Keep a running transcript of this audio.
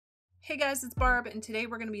Hey guys, it's Barb, and today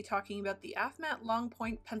we're going to be talking about the AFMAT Long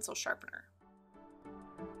Point Pencil Sharpener.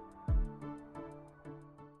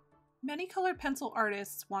 Many colored pencil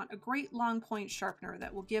artists want a great long point sharpener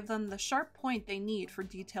that will give them the sharp point they need for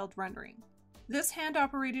detailed rendering. This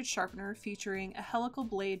hand-operated sharpener, featuring a helical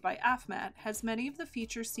blade by AFMAT, has many of the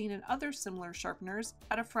features seen in other similar sharpeners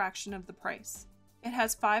at a fraction of the price. It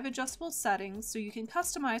has 5 adjustable settings, so you can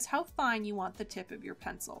customize how fine you want the tip of your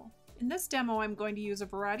pencil. In this demo, I'm going to use a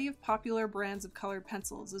variety of popular brands of colored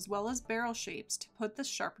pencils as well as barrel shapes to put this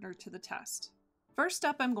sharpener to the test. First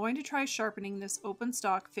up, I'm going to try sharpening this open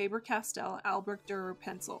stock Faber-Castell Albrecht Dürer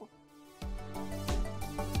pencil.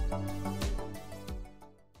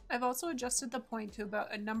 I've also adjusted the point to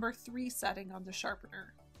about a number 3 setting on the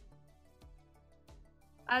sharpener.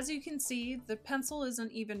 As you can see, the pencil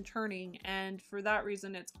isn't even turning, and for that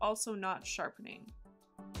reason it's also not sharpening.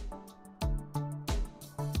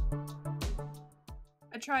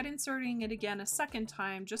 I tried inserting it again a second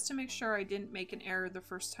time just to make sure I didn't make an error the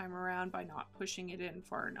first time around by not pushing it in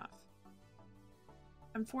far enough.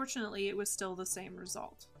 Unfortunately, it was still the same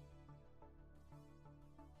result.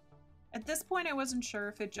 At this point, I wasn't sure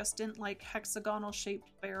if it just didn't like hexagonal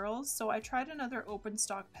shaped barrels, so I tried another open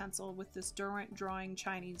stock pencil with this Derwent Drawing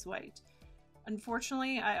Chinese White.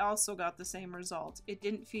 Unfortunately, I also got the same result. It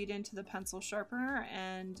didn't feed into the pencil sharpener,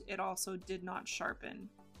 and it also did not sharpen.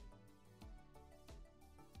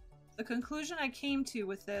 The conclusion I came to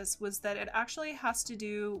with this was that it actually has to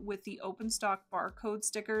do with the open stock barcode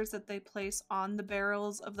stickers that they place on the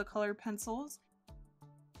barrels of the colored pencils.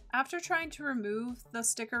 After trying to remove the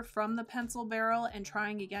sticker from the pencil barrel and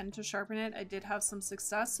trying again to sharpen it, I did have some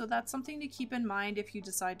success, so that's something to keep in mind if you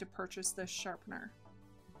decide to purchase this sharpener.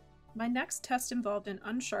 My next test involved an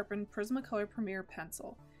unsharpened Prismacolor Premier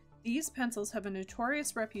pencil. These pencils have a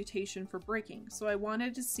notorious reputation for breaking, so I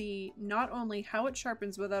wanted to see not only how it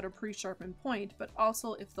sharpens without a pre-sharpened point, but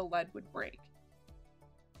also if the lead would break.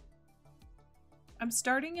 I'm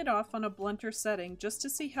starting it off on a blunter setting just to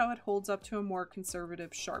see how it holds up to a more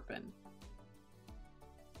conservative sharpen.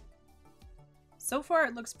 So far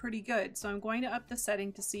it looks pretty good, so I'm going to up the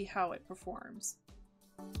setting to see how it performs.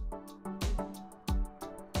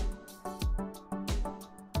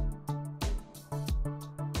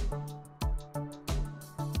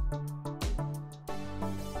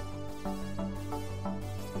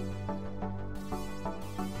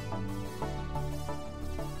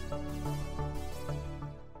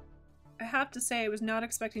 I have to say I was not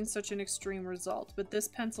expecting such an extreme result, but this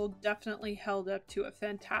pencil definitely held up to a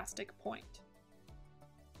fantastic point.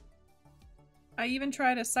 I even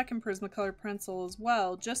tried a second Prismacolor pencil as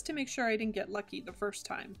well, just to make sure I didn't get lucky the first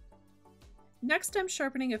time. Next, I'm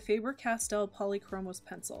sharpening a Faber-Castell Polychromos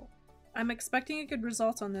pencil. I'm expecting a good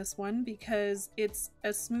result on this one because it's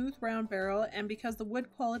a smooth round barrel and because the wood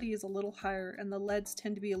quality is a little higher and the leads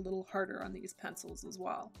tend to be a little harder on these pencils as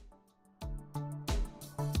well.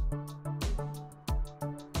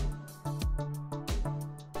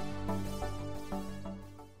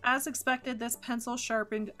 As expected, this pencil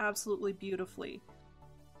sharpened absolutely beautifully.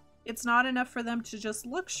 It's not enough for them to just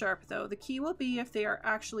look sharp though. The key will be if they are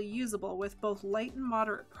actually usable with both light and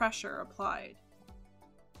moderate pressure applied.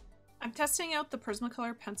 I'm testing out the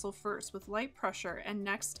Prismacolor pencil first with light pressure and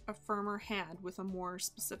next a firmer hand with a more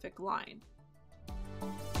specific line.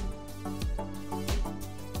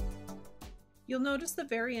 You'll notice the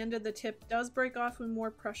very end of the tip does break off when more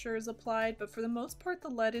pressure is applied, but for the most part the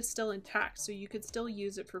lead is still intact, so you could still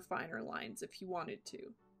use it for finer lines if you wanted to.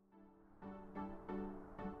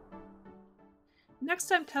 Next,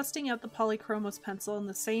 I'm testing out the Polychromos pencil in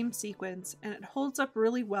the same sequence, and it holds up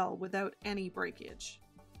really well without any breakage.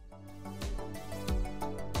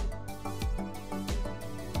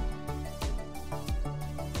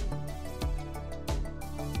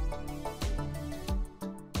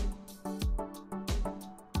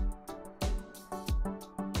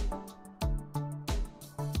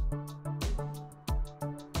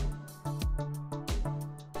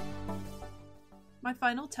 My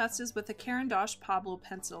final test is with the Caran Pablo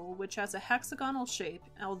pencil, which has a hexagonal shape,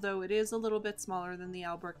 although it is a little bit smaller than the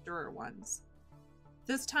Albrecht Dürer ones.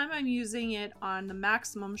 This time I'm using it on the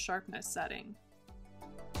maximum sharpness setting.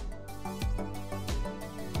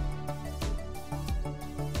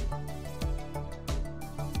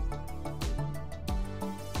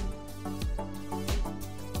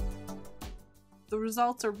 The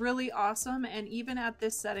results are really awesome, and even at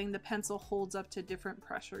this setting the pencil holds up to different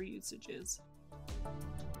pressure usages.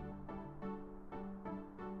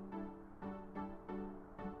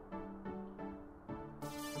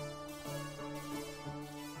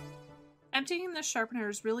 Emptying the sharpener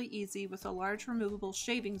is really easy with a large removable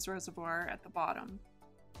shavings reservoir at the bottom.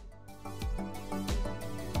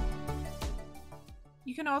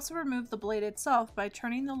 You can also remove the blade itself by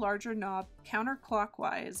turning the larger knob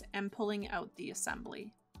counterclockwise and pulling out the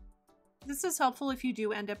assembly. This is helpful if you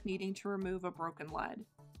do end up needing to remove a broken lead.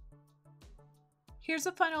 Here's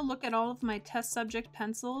a final look at all of my test subject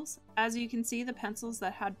pencils. As you can see, the pencils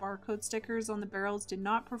that had barcode stickers on the barrels did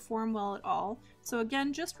not perform well at all, so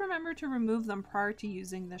again, just remember to remove them prior to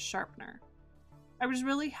using this sharpener. I was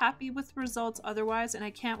really happy with the results otherwise, and I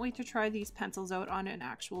can't wait to try these pencils out on an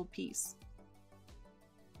actual piece.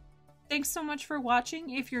 Thanks so much for watching.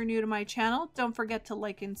 If you're new to my channel, don't forget to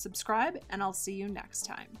like and subscribe, and I'll see you next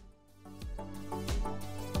time.